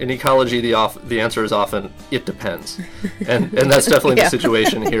 in ecology, the answer is often it depends, and that's definitely the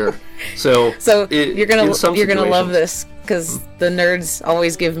situation here. So you're gonna love this, because the nerds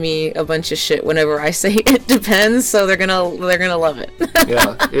always give me a bunch of shit whenever I say it depends. So they're gonna love it.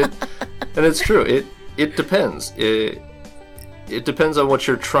 Yeah, and it's true. It depends. It depends on what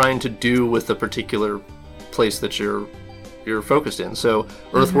you're trying to do with the particular place that you're focused in. So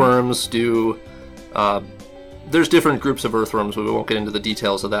earthworms do. There's different groups of earthworms, but we won't get into the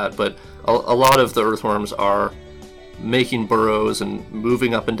details of that, but a lot of the earthworms are making burrows and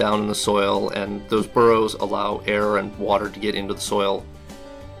moving up and down in the soil, and those burrows allow air and water to get into the soil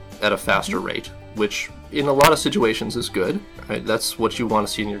at a faster rate, which in a lot of situations is good. Right? That's what you want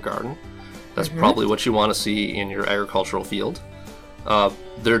to see in your garden. That's probably what you want to see in your agricultural field.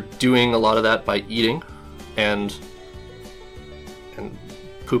 They're doing a lot of that by eating and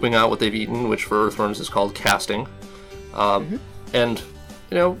pooping out what they've eaten, which for earthworms is called casting. And,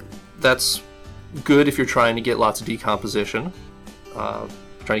 that's good if you're trying to get lots of decomposition, trying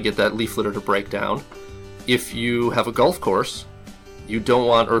to get that leaf litter to break down. If you have a golf course, you don't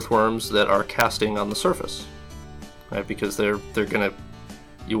want earthworms that are casting on the surface, right? Because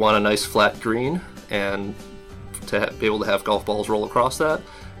you want a nice flat green, and to be able to have golf balls roll across that,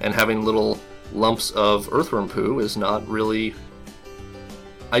 and having little lumps of earthworm poo is not really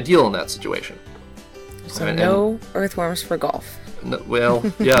ideal in that situation. So Right, no earthworms for golf. No, well,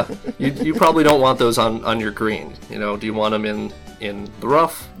 yeah, you probably don't want those on your green. You know, do you want them in the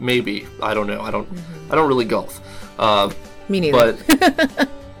rough? Maybe. I don't know. I don't really golf. Me neither.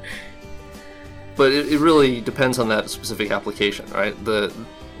 But it really depends on that specific application, right?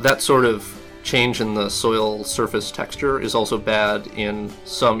 That sort of change in the soil surface texture is also bad in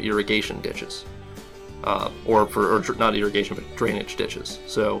some irrigation ditches, or not irrigation, but drainage ditches.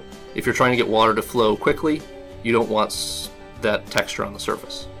 So if you're trying to get water to flow quickly, you don't want that texture on the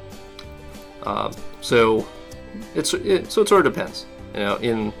surface. So it sort of depends. You know,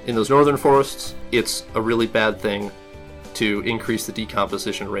 in those northern forests, it's a really bad thing to increase the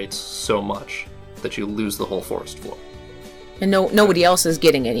decomposition rates so much that you lose the whole forest floor. And nobody else is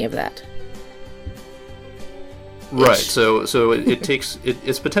getting any of that. Right. So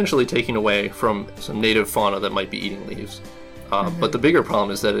it's potentially taking away from some native fauna that might be eating leaves. But the bigger problem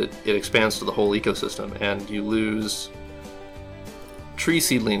is that it expands to the whole ecosystem, and you lose. Tree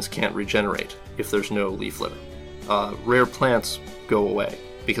seedlings can't regenerate if there's no leaf litter. Rare plants go away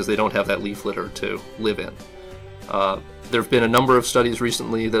because they don't have that leaf litter to live in. There have been a number of studies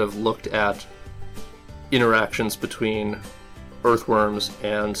recently that have looked at interactions between earthworms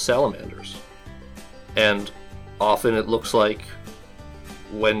and salamanders. And often it looks like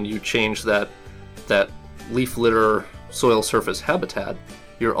when you change that leaf litter soil surface habitat,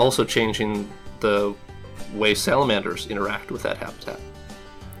 you're also changing the way salamanders interact with that habitat.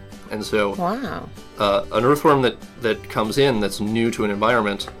 And so Wow. An earthworm that comes in that's new to an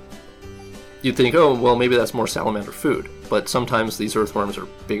environment, you'd think, oh, well, maybe that's more salamander food. But sometimes these earthworms are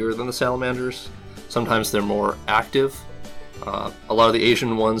bigger than the salamanders. Sometimes they're more active. A lot of the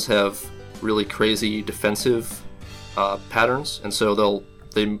Asian ones have really crazy defensive patterns, and so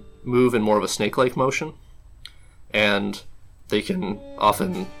they move in more of a snake-like motion, and they can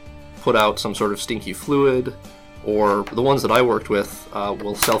often put out some sort of stinky fluid, or the ones that I worked with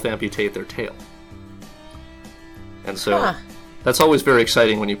will self-amputate their tail. And so that's always very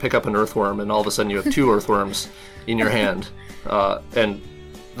exciting when you pick up an earthworm and all of a sudden you have two earthworms in your hand. And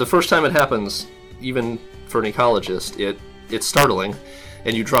the first time it happens, even for an ecologist, it's startling,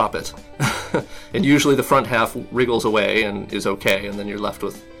 and you drop it. And usually the front half wriggles away and is okay, and then you're left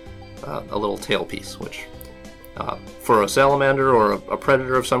with a little tail piece, which for a salamander or a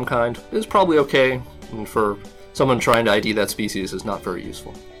predator of some kind is probably okay, and for someone trying to ID that species is not very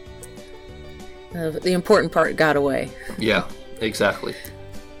useful. The important part got away. Yeah, exactly.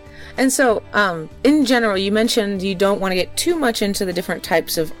 And so, in general, you mentioned you don't want to get too much into the different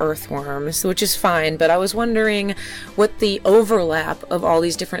types of earthworms, which is fine, but I was wondering what the overlap of all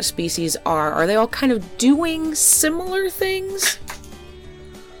these different species are. Are they all kind of doing similar things?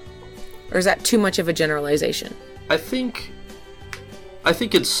 Or is that too much of a generalization? I think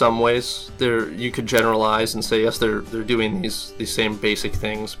in some ways you could generalize and say, yes, they're doing these same basic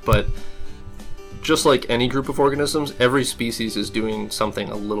things, but just like any group of organisms, every species is doing something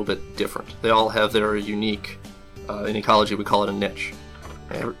a little bit different. They all have their unique, in ecology we call it a niche.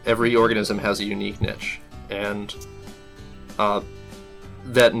 Every organism has a unique niche, and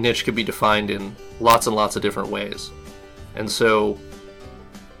that niche could be defined in lots and lots of different ways. And so,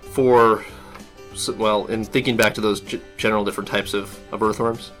 in thinking back to those general different types of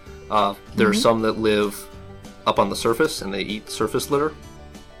earthworms, there are some that live up on the surface and they eat surface litter.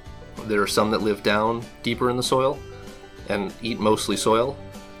 There are some that live down deeper in the soil and eat mostly soil.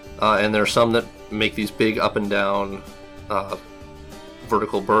 And there are some that make these big up and down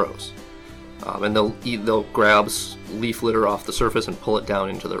vertical burrows. And they'll grab leaf litter off the surface and pull it down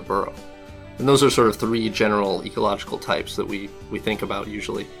into their burrow. And those are sort of three general ecological types that we think about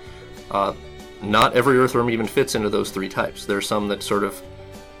usually. Not every earthworm even fits into those three types. There are some that sort of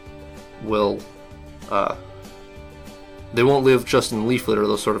will... they won't live just in leaf litter.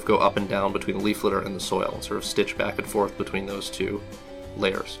 They'll sort of go up and down between the leaf litter and the soil and sort of stitch back and forth between those two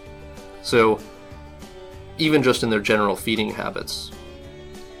layers. So even just in their general feeding habits,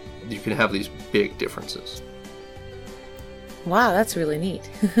 you can have these big differences. Wow, that's really neat.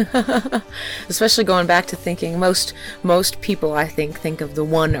 Especially going back to thinking most people, I think of the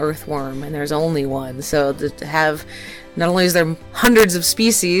one earthworm, and there's only one. So to have, not only is there hundreds of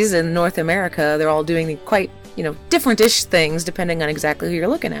species in North America, they're all doing quite, different-ish things depending on exactly who you're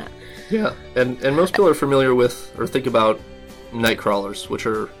looking at. Yeah, and most people are familiar with or think about night crawlers, which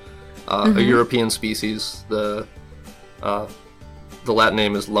are a European species. The Latin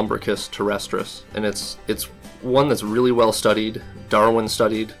name is Lumbricus terrestris, and it's one that's really well studied. Darwin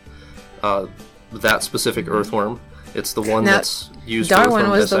studied that specific earthworm. It's the one that's used Darwin for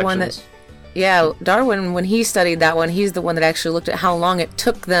earthworm was dissections. the one that Yeah, Darwin, when he studied that one, he's the one that actually looked at how long it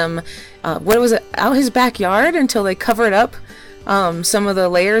took them, what was it, out his backyard until they covered up some of the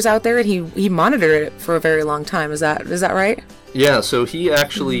layers out there, and he monitored it for a very long time. Is that right? Yeah, so he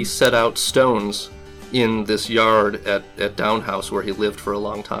actually set out stones in this yard at Down House where he lived for a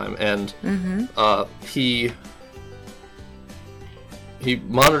long time, and he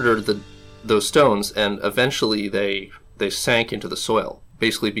monitored those stones, and eventually they sank into the soil,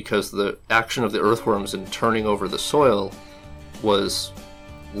 basically because the action of the earthworms in turning over the soil was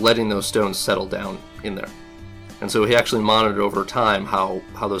letting those stones settle down in there. And so he actually monitored over time how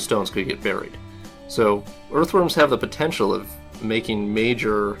those stones could get buried. So earthworms have the potential of making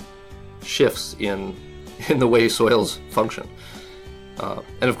major shifts in the way soils function.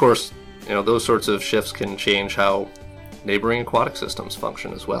 And of course, those sorts of shifts can change how neighboring aquatic systems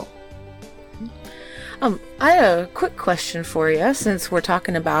function as well. I had a quick question for you, since we're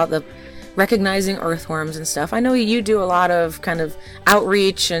talking about the recognizing earthworms and stuff. I know you do a lot of kind of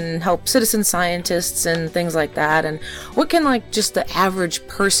outreach and help citizen scientists and things like that. And what can just the average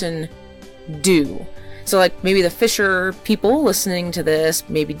person do? So maybe the fisher people listening to this,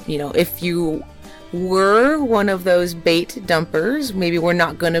 maybe, if you were one of those bait dumpers, maybe we're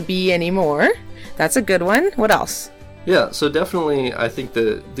not going to be anymore. That's a good one. What else? Yeah, so definitely I think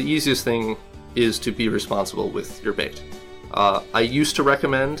the easiest thing is to be responsible with your bait. I used to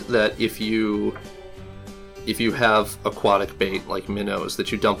recommend that if you have aquatic bait like minnows,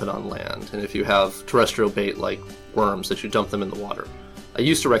 that you dump it on land, and if you have terrestrial bait like worms, that you dump them in the water. I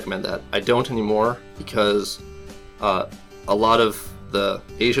used to recommend that. I don't anymore, because a lot of the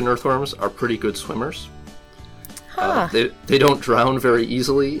Asian earthworms are pretty good swimmers. They don't drown very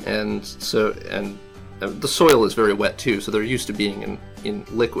easily, and the soil is very wet too, so they're used to being in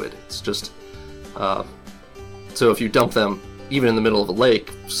liquid. It's just so if you dump them even in the middle of a lake,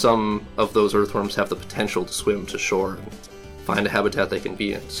 some of those earthworms have the potential to swim to shore and find a habitat they can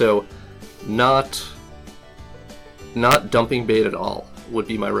be in. So not dumping bait at all would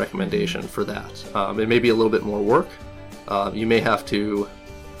be my recommendation for that. It may be a little bit more work. You may have to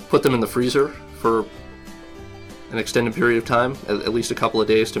put them in the freezer for an extended period of time, at least a couple of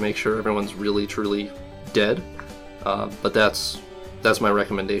days, to make sure everyone's really truly dead. But that's my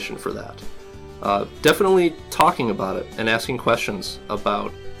recommendation for that. Definitely talking about it and asking questions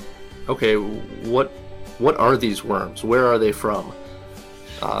about, okay, what are these worms? Where are they from?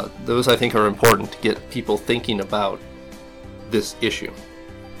 Those, I think, are important to get people thinking about this issue.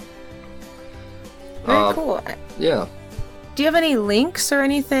 Very cool. Yeah. Do you have any links or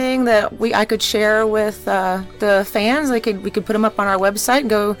anything that I could share with the fans? We could put them up on our website and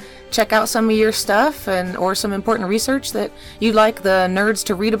go check out some of your stuff or some important research that you'd like the nerds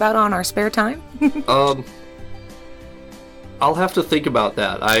to read about on our spare time? I'll have to think about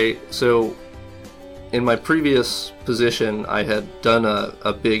that. So in my previous position, I had done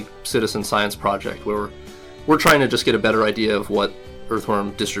a big citizen science project where we're trying to just get a better idea of what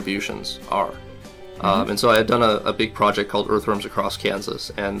earthworm distributions are. And so I had done a big project called Earthworms Across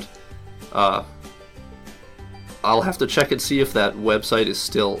Kansas, and I'll have to check and see if that website is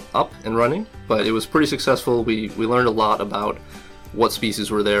still up and running, but it was pretty successful. We learned a lot about what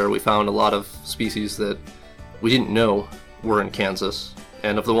species were there. We found a lot of species that we didn't know were in Kansas,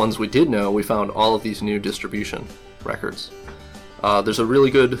 and of the ones we did know, we found all of these new distribution records. There's a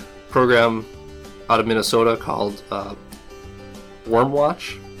really good program out of Minnesota called Worm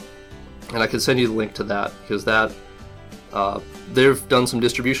Watch, and I can send you the link to that, because they've done some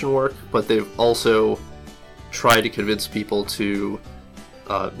distribution work, but they've also tried to convince people to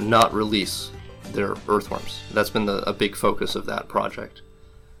not release their earthworms. That's been a big focus of that project.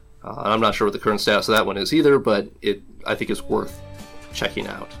 And I'm not sure what the current status of that one is either, but I think it's worth checking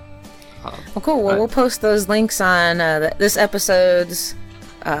out. Well, cool. Well, we'll post those links on this episode's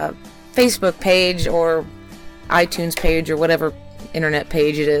Facebook page or iTunes page or whatever internet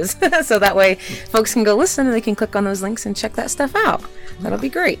page it is. So that way folks can go listen and they can click on those links and check that stuff out. That'll be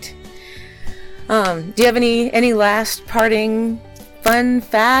great. Do you have any last parting fun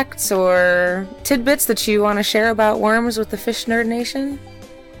facts or tidbits that you want to share about worms with the Fish Nerd Nation?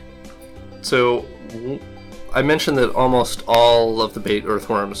 So I mentioned that almost all of the bait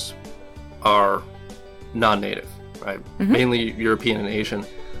earthworms are non-native, right? Mainly European and Asian.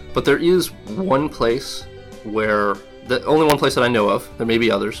 But there is one place where, only one place that I know of, there may be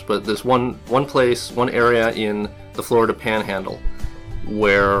others, but there's one place, one area in the Florida Panhandle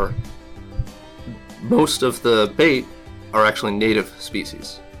where most of the bait are actually native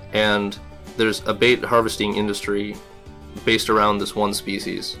species. And there's a bait harvesting industry based around this one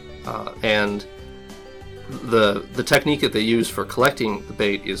species. And the technique that they use for collecting the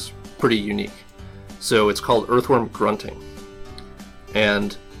bait is pretty unique. So it's called earthworm grunting.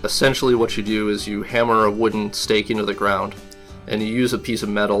 And essentially what you do is you hammer a wooden stake into the ground, and you use a piece of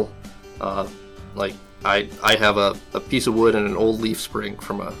metal, like I have a piece of wood and an old leaf spring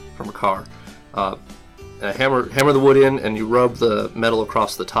from a car. And I hammer the wood in, and you rub the metal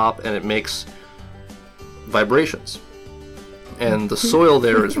across the top, and it makes vibrations. And the soil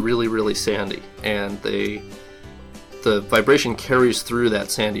there is really, really sandy, and the vibration carries through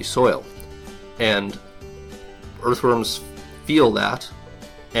that sandy soil. And earthworms feel that,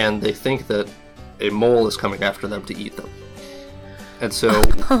 and they think that a mole is coming after them to eat them. And so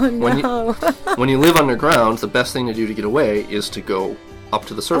when you live underground, the best thing to do to get away is to go up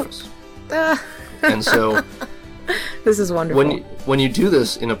to the surface. And so this is wonderful. When you do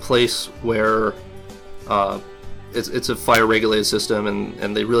this in a place where it's a fire regulated system,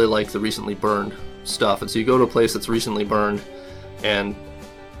 and they really like the recently burned stuff, and so you go to a place that's recently burned, and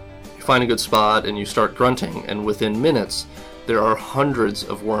you find a good spot, and you start grunting, and within minutes there are hundreds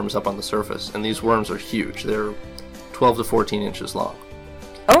of worms up on the surface, and these worms are huge. They're 12 to 14 inches long.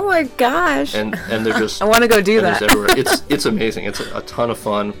 Oh my gosh! And they're just I want to go do that. Everywhere. It's amazing. It's a ton of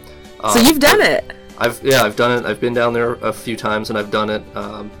fun. So you've done it. I've done it. I've been down there a few times, and I've done it.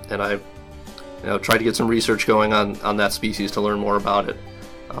 And I've tried to get some research going on that species to learn more about it.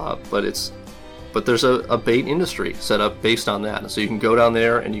 But there's a bait industry set up based on that. So you can go down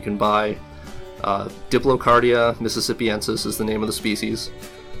there and you can buy Diplocardia mississippiensis is the name of the species,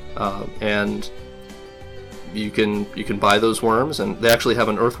 and you can buy those worms. And they actually have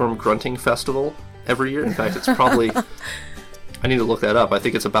an earthworm grunting festival every year. In fact, it's probably I need to look that up. I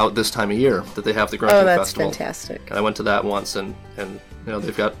think it's about this time of year that they have the grunting festival. Oh, that's fantastic. And I went to that once, and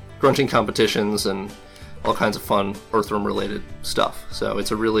they've got grunting competitions and all kinds of fun earthworm related stuff. So it's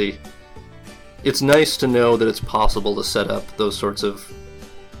nice to know that it's possible to set up those sorts of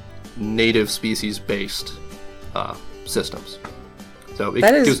native species based systems. So it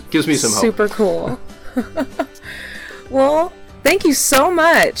gives me some hope. Super cool. Well, thank you so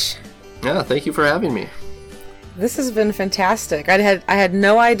much. Yeah, thank you for having me. This has been fantastic. I had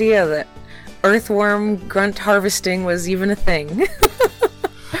no idea that earthworm grunt harvesting was even a thing.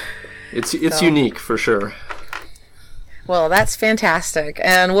 It's unique for sure. Well, that's fantastic.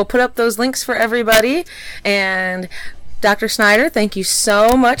 And we'll put up those links for everybody. And Dr. Snyder, thank you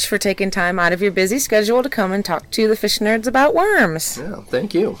so much for taking time out of your busy schedule to come and talk to the Fish Nerds about worms. Yeah,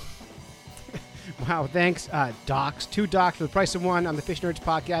 thank you. Wow, thanks, Docs. 2 Docs for the price of 1 on the Fish Nerds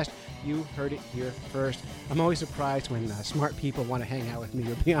podcast. You heard it here first. I'm always surprised when smart people want to hang out with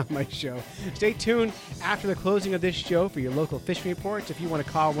me or be on my show. Stay tuned after the closing of this show for your local fishing reports. If you want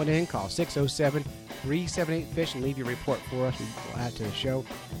to call one in, call 607-378-FISH and leave your report for us. We'll add to the show.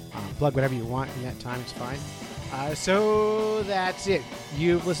 Plug whatever you want in that time. It's fine. So that's it.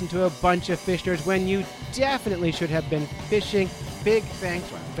 You've listened to a bunch of Fish Nerds when you definitely should have been fishing. Big thanks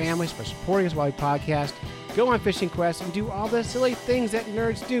to our families for supporting us while we podcast. Go on fishing quests and do all the silly things that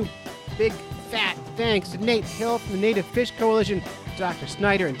nerds do. Big fat thanks to Nate Hill from the Native Fish Coalition, Dr.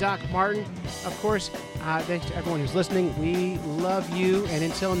 Snyder and Doc Martin. Of course, thanks to everyone who's listening. We love you. And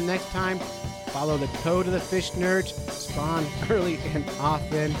until next time, follow the code of the Fish Nerds. Spawn early and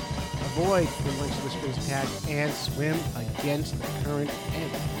often. Avoid the lunch of the springs pad and swim against the current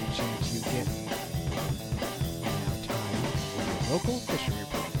every chance you get. Now time for your local fishing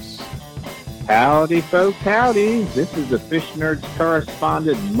reports. Howdy, folks, howdy. This is the Fish Nerds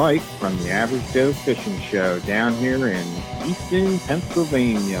correspondent Mike from the Average Joe Fishing Show down here in Easton,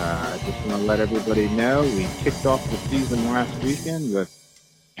 Pennsylvania. I just want to let everybody know we kicked off the season last weekend with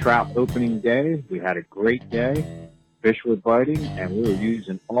trout opening day. We had a great day. Fish were biting, and we were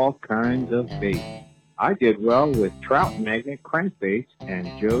using all kinds of bait. I did well with trout magnet crankbaits and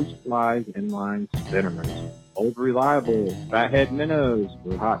Joe's Flies inline spinners. Old reliable fathead minnows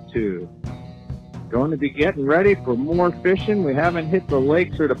were hot too. Going to be getting ready for more fishing. We haven't hit the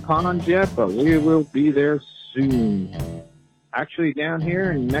lakes or the ponds yet, but we will be there soon. Actually, down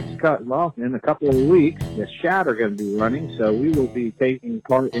here in in a couple of weeks, the shad are going to be running, so we will be taking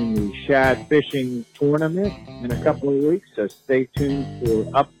part in the shad fishing tournament in a couple of weeks. So stay tuned for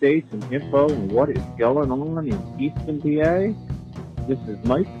updates and info on what is going on in Easton, PA. This is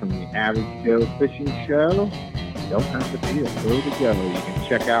Mike from the Average Joe Fishing Show. You don't have to be a pro to go. You can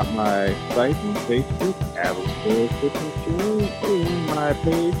check out my site on Facebook, Average Joe Fishing Show, or my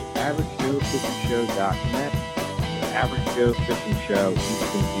page, AverageJoeFishingShow.net. Average Joe Fishing Show,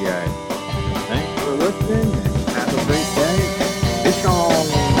 Easton, PA. Thanks for listening, and have a great day. Fish on!